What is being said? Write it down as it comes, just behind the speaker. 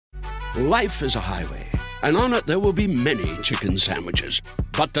Life is a highway, and on it there will be many chicken sandwiches.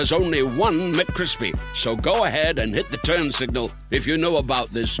 But there's only one McCrispy. So go ahead and hit the turn signal if you know about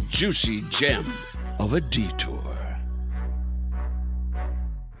this juicy gem of a detour.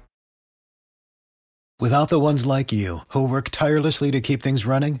 Without the ones like you, who work tirelessly to keep things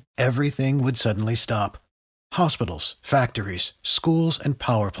running, everything would suddenly stop. Hospitals, factories, schools, and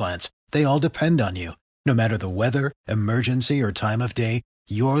power plants, they all depend on you. No matter the weather, emergency, or time of day,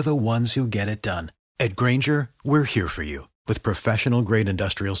 you're the ones who get it done. At Grainger, we're here for you with professional-grade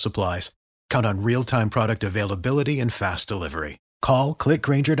industrial supplies. Count on real-time product availability and fast delivery. Call, click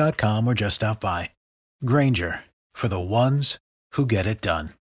Grainger.com, or just stop by. Grainger, for the ones who get it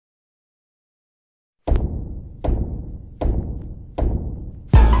done.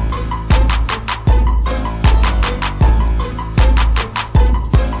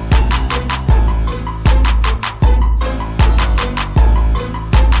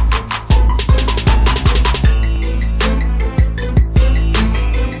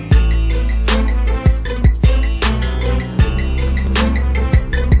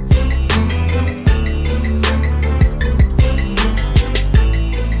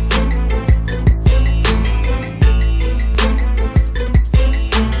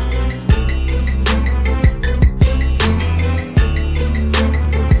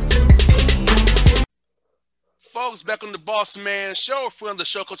 Back on the Boss Man Show, friend of the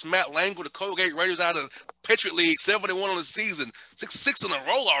show, Coach Matt Lang with the Colgate Raiders out of the Patriot League, 7-1 on the season, six in a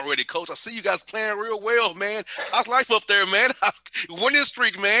row already, Coach. I see you guys playing real well, man. How's life up there, man? Winning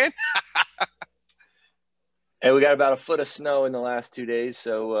streak, man. And we got about a foot of snow in the last 2 days,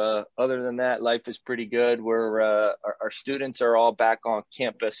 so other than that, life is pretty good. We're our students are all back on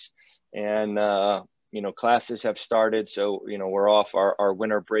campus, and classes have started, so we're off our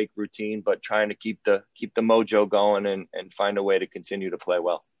winter break routine, but trying to keep the mojo going and find a way to continue to play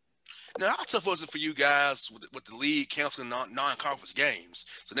well. Now, how tough was it for you guys with the league canceling non-conference games?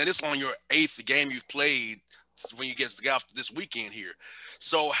 So now this is on your 8th game you've played when you get to go this weekend here.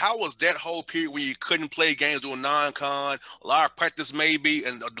 So how was that whole period when you couldn't play games doing non-con, a lot of practice maybe,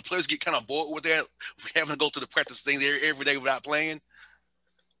 and the players get kind of bored with that, having to go to the practice thing there every day without playing?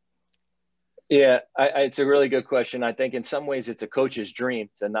 Yeah, it's a really good question. I think in some ways it's a coach's dream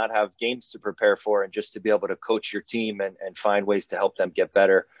to not have games to prepare for and just to be able to coach your team and find ways to help them get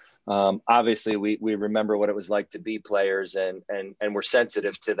better. Obviously, we remember what it was like to be players, and we're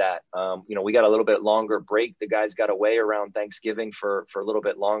sensitive to that. We got a little bit longer break. The guys got away around Thanksgiving for a little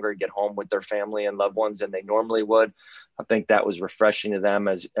bit longer, get home with their family and loved ones than they normally would. I think that was refreshing to them.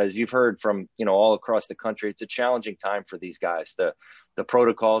 As you've heard from all across the country, it's a challenging time for these guys. The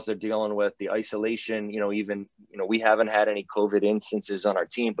protocols they're dealing with, the isolation, we haven't had any COVID instances on our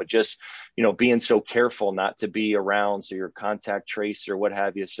team, but just, being so careful not to be around. So your contact trace or what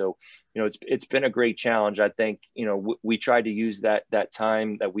have you. So, it's been a great challenge. I think, we tried to use that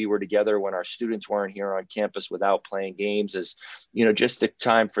time that we were together when our students weren't here on campus without playing games as, just a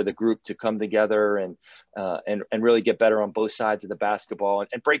time for the group to come together and really get better on both sides of the basketball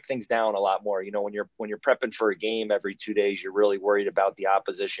and break things down a lot more. When you're prepping for a game every 2 days, you're really worried about the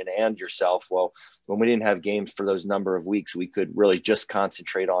opposition and yourself. Well, when we didn't have games for those number of weeks, we could really just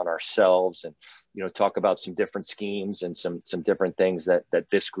concentrate on ourselves and, talk about some different schemes and some different things that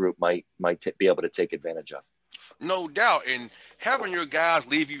this group might be able to take advantage of. No doubt. And having your guys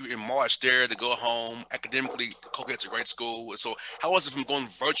leave you in March there to go home, academically, Colgate's a great school. So how was it from going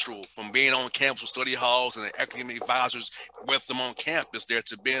virtual, from being on campus with study halls and the academic advisors with them on campus there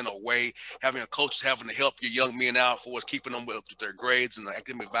to being away, having a coach having to help your young men out for keeping them with their grades and the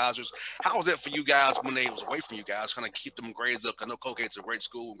academic advisors? How was that for you guys when they was away from you guys, kind of keep them grades up? I know Colgate's a great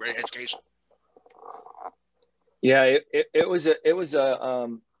school, great education. Yeah, it was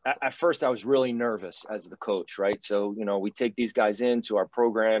at first I was really nervous as the coach, right? So, we take these guys into our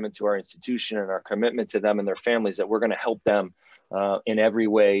program, into our institution, and our commitment to them and their families that we're going to help them in every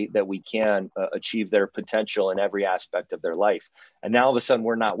way that we can achieve their potential in every aspect of their life. And now all of a sudden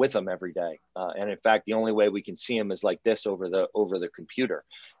we're not with them every day. And in fact, the only way we can see them is like this over the computer.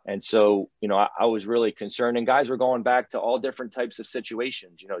 And so, I was really concerned, and guys were going back to all different types of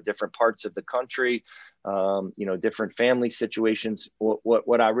situations, different parts of the country, different family situations.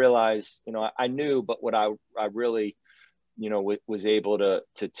 What I realized, I knew, but what I really, was able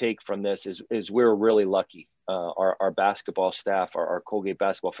to take from this is we're really lucky. Our basketball staff, our Colgate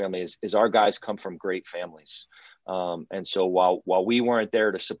basketball family is our guys come from great families. And so while we weren't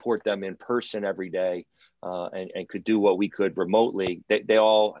there to support them in person every day and could do what we could remotely, they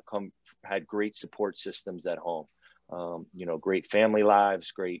all had great support systems at home. great family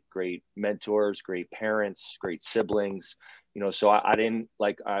lives, great mentors, great parents, great siblings. So I didn't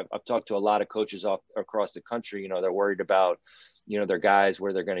I've talked to a lot of coaches across the country. They're worried about, their guys,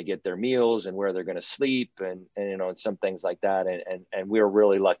 where they're going to get their meals and where they're going to sleep and and some things like that. And we were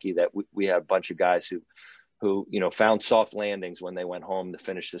really lucky that we had a bunch of guys who found soft landings when they went home to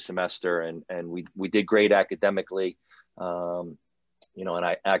finish the semester, and we did great academically.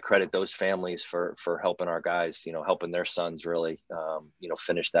 And I credit those families for helping our guys, helping their sons really,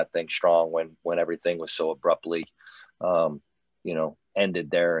 finish that thing strong when everything was so abruptly,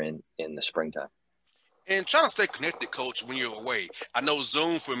 ended there in the springtime. And trying to stay connected, Coach, when you're away. I know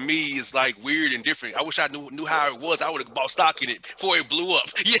Zoom for me is like weird and different. I wish I knew how it was. I would have bought stock in it before it blew up.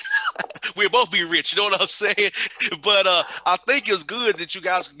 Yeah, we'd both be rich. You know what I'm saying? But I think it's good that you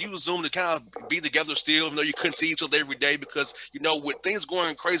guys use Zoom to kind of be together still, even though you couldn't see each other every day. Because with things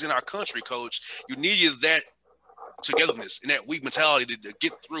going crazy in our country, Coach, you needed that togetherness and that weak mentality to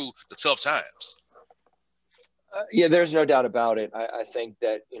get through the tough times. Yeah, there's no doubt about it. I think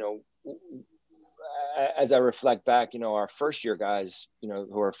that as I reflect back, our first year guys,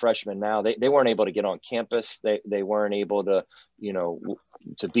 who are freshmen now, they weren't able to get on campus. They weren't able to,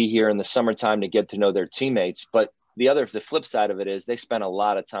 to be here in the summertime to get to know their teammates. But the flip side of it is they spent a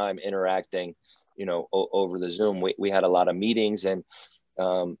lot of time interacting, over the Zoom. We had a lot of meetings and,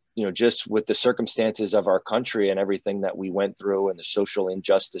 just with the circumstances of our country and everything that we went through and the social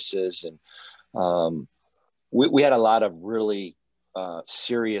injustices. And we had a lot of really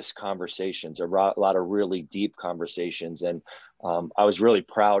serious conversations, a lot of really deep conversations. And I was really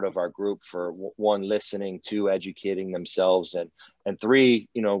proud of our group for one, listening, two, educating themselves, and three,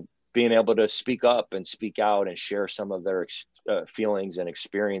 being able to speak up and speak out and share some of their feelings and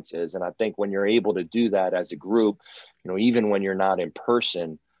experiences. And I think when you're able to do that as a group, even when you're not in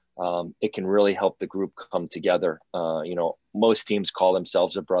person, it can really help the group come together. Most teams call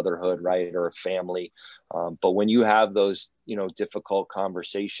themselves a brotherhood, right? Or a family. But when you have those, difficult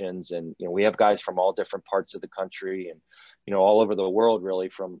conversations, and, we have guys from all different parts of the country and, all over the world, really,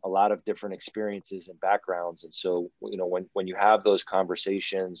 from a lot of different experiences and backgrounds. And so, when you have those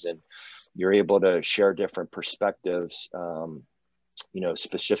conversations and you're able to share different perspectives,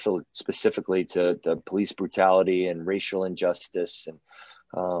 specifically to police brutality and racial injustice and,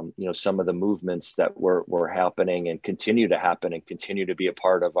 some of the movements that were happening and continue to happen and continue to be a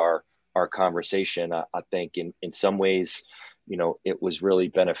part of our conversation. I think in some ways, it was really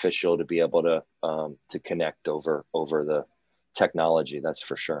beneficial to be able to connect over the technology. That's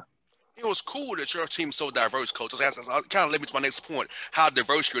for sure. It was cool that your team is so diverse, Coach. That kind of led me to my next point, how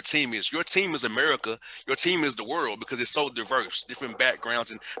diverse your team is. Your team is America. Your team is the world because it's so diverse, different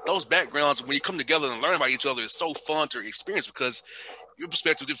backgrounds. And those backgrounds, when you come together and learn about each other, it's so fun to experience because your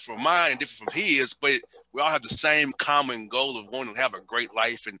perspective is different from mine and different from his, but we all have the same common goal of wanting to have a great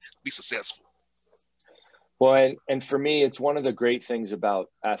life and be successful. Well, and for me, it's one of the great things about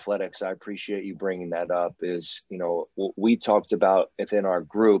athletics. I appreciate you bringing that up is, we talked about within our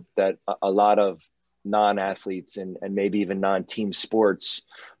group that a lot of non-athletes and maybe even non-team sports,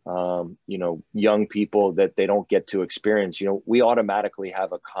 young people that they don't get to experience, we automatically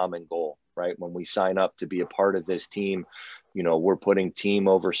have a common goal, right? When we sign up to be a part of this team, we're putting team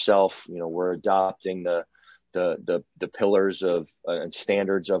over self, we're adopting the pillars of and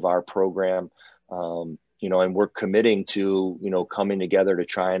standards of our program. And we're committing to, coming together to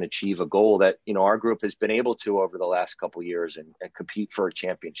try and achieve a goal that, our group has been able to over the last couple of years and compete for a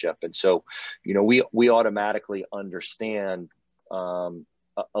championship. And so, we automatically understand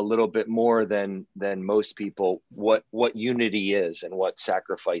a little bit more than most people what unity is and what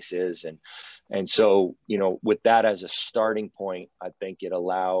sacrifice is. And so, with that as a starting point, I think it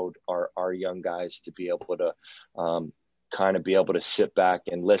allowed our young guys to be able to kind of be able to sit back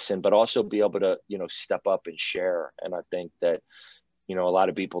and listen, but also be able to, step up and share. And I think that, a lot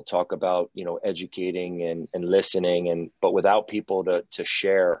of people talk about, educating and listening, but without people to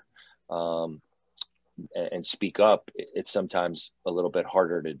share and speak up, it's sometimes a little bit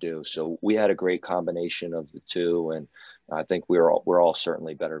harder to do. So we had a great combination of the two. And I think we're all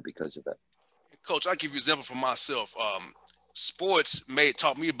certainly better because of it. Coach, I'll give you an example for myself. Sports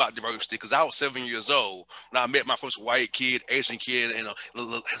taught me about diversity because I was 7 years old when I met my first white kid, Asian kid, and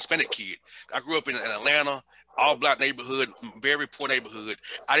a Hispanic kid. I grew up in Atlanta, all black neighborhood, very poor neighborhood.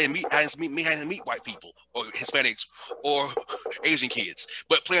 I didn't meet white people or Hispanics or Asian kids.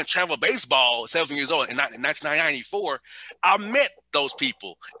 But playing travel baseball at 7 years old in 1994, I met those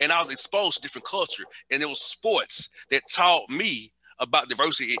people and I was exposed to different culture. And it was sports that taught me about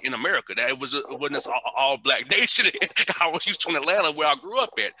diversity in America. That it wasn't this all black nation. I was used to in Atlanta where I grew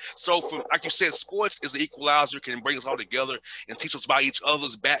up at. So from, like you said, sports is the equalizer, can bring us all together and teach us about each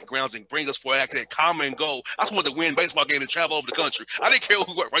other's backgrounds and bring us for that common goal. I just wanted to win baseball game and travel over the country. I didn't care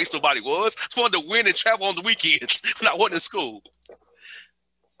what race nobody was. I just wanted to win and travel on the weekends when I wasn't in school.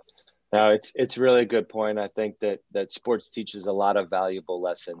 No, it's really a good point. I think that sports teaches a lot of valuable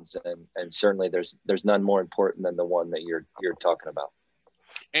lessons, and certainly there's none more important than the one that you're talking about.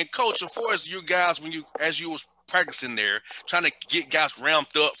 And Coach, as far as you guys, as you was practicing there, trying to get guys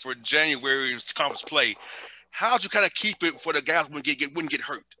ramped up for January's conference play, how'd you kind of keep it for the guys wouldn't get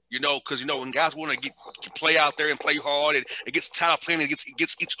hurt? Because when guys want to play out there and play hard, and it gets tired of playing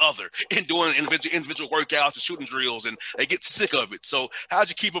against each other and doing individual workouts and shooting drills, and they get sick of it. So how'd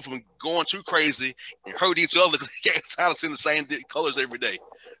you keep them from going too crazy and hurt each other because they get tired of seeing the same colors every day?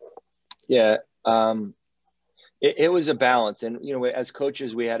 Yeah, it was a balance. And, as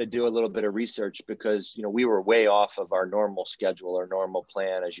coaches, we had to do a little bit of research because, we were way off of our normal schedule, our normal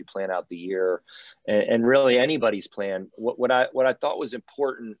plan as you plan out the year, and really anybody's plan. What I thought was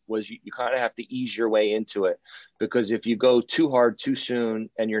important was you kind of have to ease your way into it, because if you go too hard too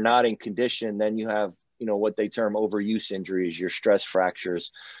soon and you're not in condition, then you have, what they term overuse injuries, your stress fractures.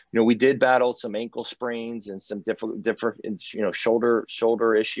 We did battle some ankle sprains and some different,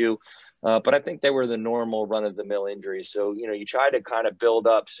 shoulder issue. But I think they were the normal run-of-the-mill injuries. So, you try to kind of build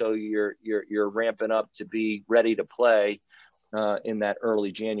up so you're ramping up to be ready to play in that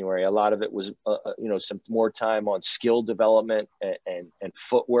early January. A lot of it was, some more time on skill development and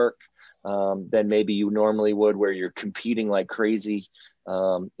footwork than maybe you normally would, where you're competing like crazy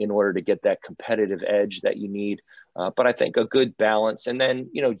in order to get that competitive edge that you need. But I think a good balance. And then,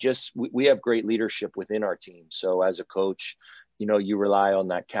 we have great leadership within our team. So as a coach, you rely on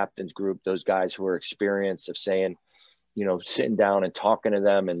that captain's group, those guys who are experienced, of saying, sitting down and talking to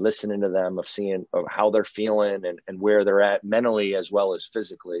them and listening to them, of seeing how they're feeling and where they're at mentally as well as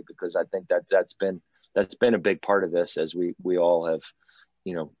physically, because I think that's been a big part of this, as we all have,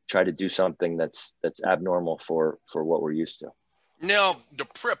 tried to do something that's abnormal for what we're used to. Now, the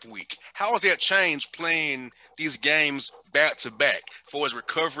prep week, how has that changed playing these games back to back for his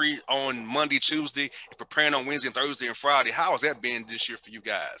recovery on Monday, Tuesday, and preparing on Wednesday and Thursday and Friday? How has that been this year for you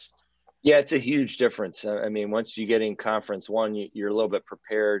guys? Yeah, it's a huge difference. I mean, once you get in conference one, you're a little bit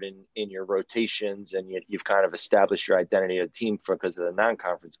prepared in your rotations, and you've kind of established your identity as a team because of the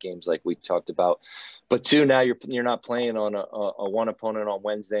non-conference games like we talked about. But two, now you're not playing on a one opponent on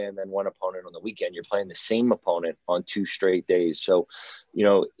Wednesday and then one opponent on the weekend. You're playing the same opponent on 2 straight days. So,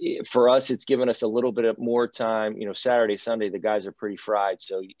 for us, it's given us a little bit of more time. Saturday, Sunday, the guys are pretty fried,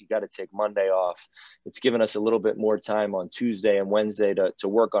 so you got to take Monday off. It's given us a little bit more time on Tuesday and Wednesday to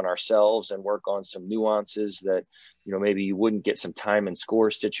work on ourselves and work on some nuances that, maybe you wouldn't get, some time and score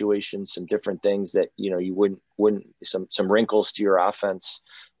situations, some different things that, you wouldn't some wrinkles to your offense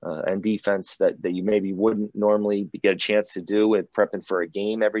and defense that you maybe wouldn't normally get a chance to do with prepping for a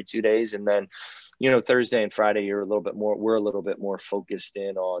game every 2 days. And then, Thursday and Friday, we're a little bit more focused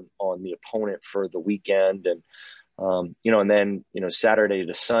in on the opponent for the weekend. And, and then, Saturday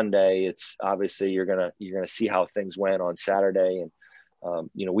to Sunday, it's obviously you're going to see how things went on Saturday. And,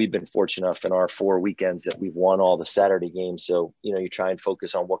 we've been fortunate enough in our 4 weekends that we've won all the Saturday games. So, you try and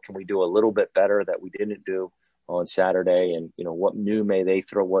focus on what can we do a little bit better that we didn't do on Saturday, and, what new may they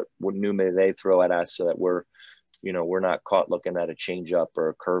throw at us, so that we're not caught looking at a change up or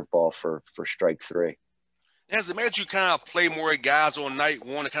a curveball for strike 3. Has it made you kind of play more guys on night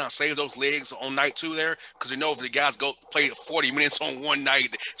one to kind of save those legs on night 2 there? Because if the guys go play 40 minutes on one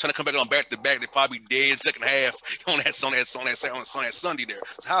night, trying to come back on back to back, they're probably dead second half on that Sunday there.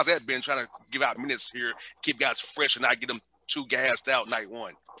 So how's that been, trying to give out minutes here, keep guys fresh and not get them too gassed out night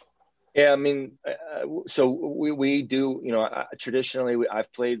 1? Yeah, I mean, so we do, traditionally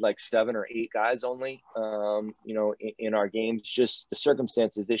I've played like 7 or 8 guys only, in our games. Just the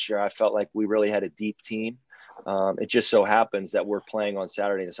circumstances this year, I felt like we really had a deep team. It just so happens that we're playing on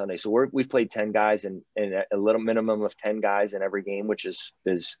Saturday and Sunday. So we've played 10 guys and a little minimum of 10 guys in every game, which is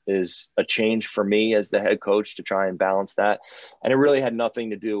a change for me as the head coach to try and balance that. And it really had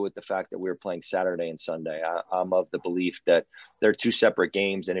nothing to do with the fact that we were playing Saturday and Sunday. I'm of the belief that they're 2 separate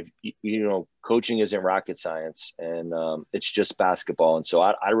games. And if, coaching isn't rocket science, and it's just basketball. And so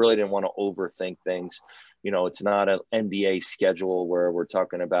I really didn't want to overthink things. It's not an NBA schedule where we're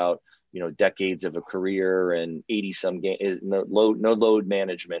talking about, decades of a career and 80 some games, no load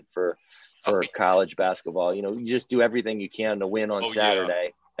management for college basketball. You just do everything you can to win on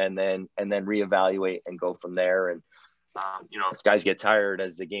Saturday, and then reevaluate and go from there. And if guys get tired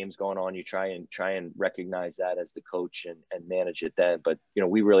as the game's going on, you try and recognize that as the coach and manage it then. But,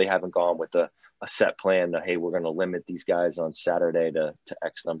 we really haven't gone with a set plan to, hey, we're going to limit these guys on Saturday to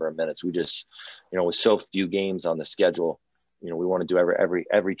X number of minutes. We just, with so few games on the schedule, we want to do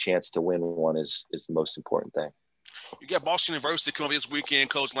every chance to win one is the most important thing. You got Boston University coming this weekend.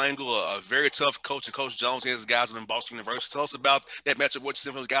 Coach Langle, a very tough coach, and Coach Jones and his guys in Boston University. Tell us about that matchup. What you see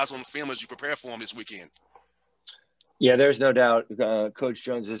from those guys on the film as you prepare for them this weekend? Yeah, there's no doubt. Coach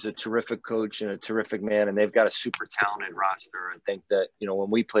Jones is a terrific coach and a terrific man, and they've got a super talented roster. I think that,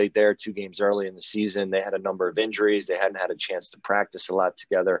 when we played there 2 games early in the season, they had a number of injuries. They hadn't had a chance to practice a lot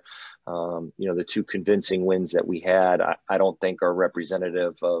together. The 2 convincing wins that we had, I don't think are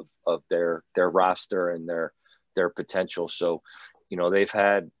representative of their roster and their potential. So, they've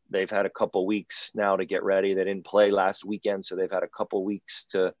had a couple weeks now to get ready. They didn't play last weekend, so they've had a couple weeks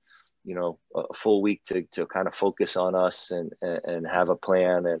to, a full week to kind of focus on us and have a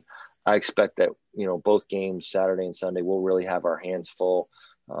plan. And I expect that, both games, Saturday and Sunday, we'll really have our hands full.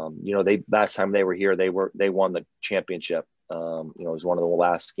 Last time they were here, they won the championship. It was one of the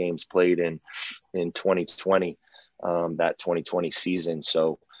last games played in 2020, that 2020 season.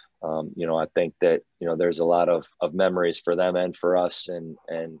 So, I think that, there's a lot of memories for them and for us. And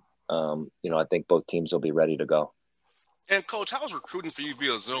I think both teams will be ready to go. And, Coach, how's recruiting for you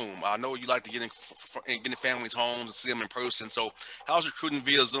via Zoom? I know you like to get in families' homes and see them in person. So how's recruiting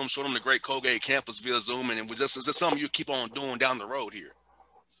via Zoom? Show them the great Colgate campus via Zoom. And is this something you keep on doing down the road here?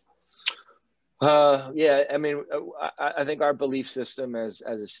 Yeah, I mean, I think our belief system as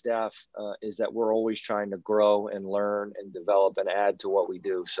a staff is that we're always trying to grow and learn and develop and add to what we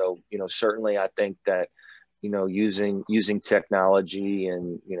do. So, certainly I think that, using technology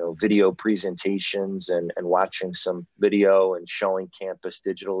and, video presentations and watching some video and showing campus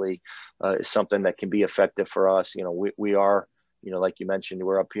digitally is something that can be effective for us. We are, like you mentioned,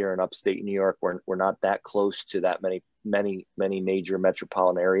 we're up here in upstate New York. We're not that close to that many major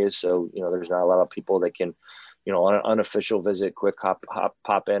metropolitan areas. So, there's not a lot of people that can, on an unofficial visit, quick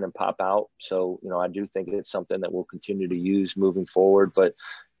pop in and pop out. So, I do think it's something that we'll continue to use moving forward. But,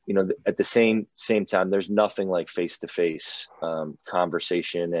 at the same time, there's nothing like face-to-face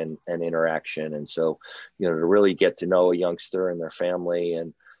conversation and interaction. And so, to really get to know a youngster and their family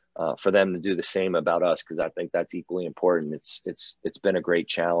and for them to do the same about us, because I think that's equally important. It's been a great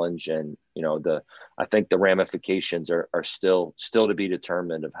challenge. And, I think the ramifications are still to be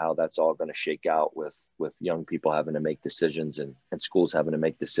determined of how that's all going to shake out with young people having to make decisions and schools having to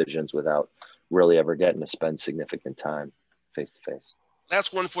make decisions without really ever getting to spend significant time face-to-face.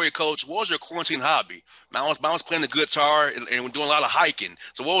 Last one for you, Coach. What was your quarantine hobby? I was playing the guitar and we're doing a lot of hiking.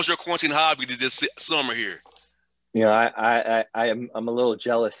 So what was your quarantine hobby this summer here? I'm a little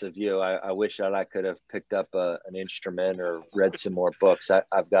jealous of you. I wish that I could have picked up an instrument or read some more books.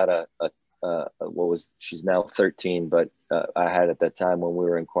 I've got she's now 13, but I had at that time when we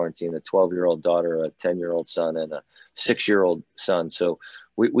were in quarantine, a 12-year-old daughter, a 10-year-old son, and a 6-year-old son. So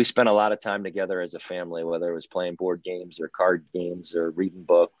we spent a lot of time together as a family, whether it was playing board games or card games or reading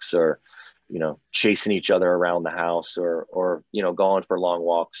books or, chasing each other around the house or going for long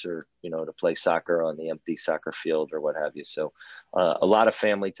walks or, to play soccer on the empty soccer field or what have you. So a lot of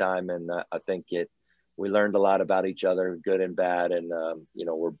family time. And I think we learned a lot about each other, good and bad. And,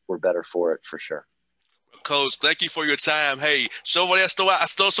 we're better for it for sure. Coach, thank you for your time. Hey, shovel that snow out. I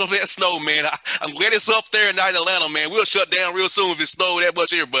stole some of that snow, man. I'm glad it's up there in Atlanta, man. We'll shut down real soon if it snowed that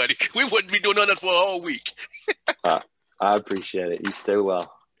much here, buddy. We wouldn't be doing nothing for a whole week. I appreciate it. You stay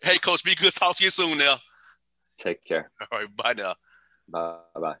well. Hey, Coach, be good. Talk to you soon now. Take care. All right, bye now.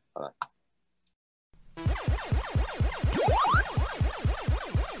 Bye-bye. Bye.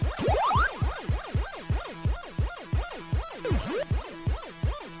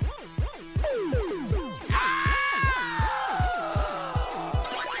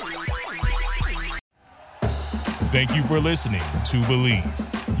 Thank you for listening to Believe.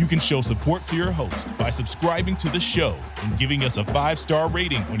 You can show support to your host by subscribing to the show and giving us a 5-star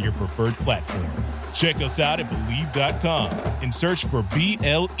rating on your preferred platform. Check us out at Believe.com and search for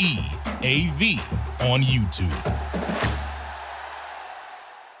BLEAV on YouTube.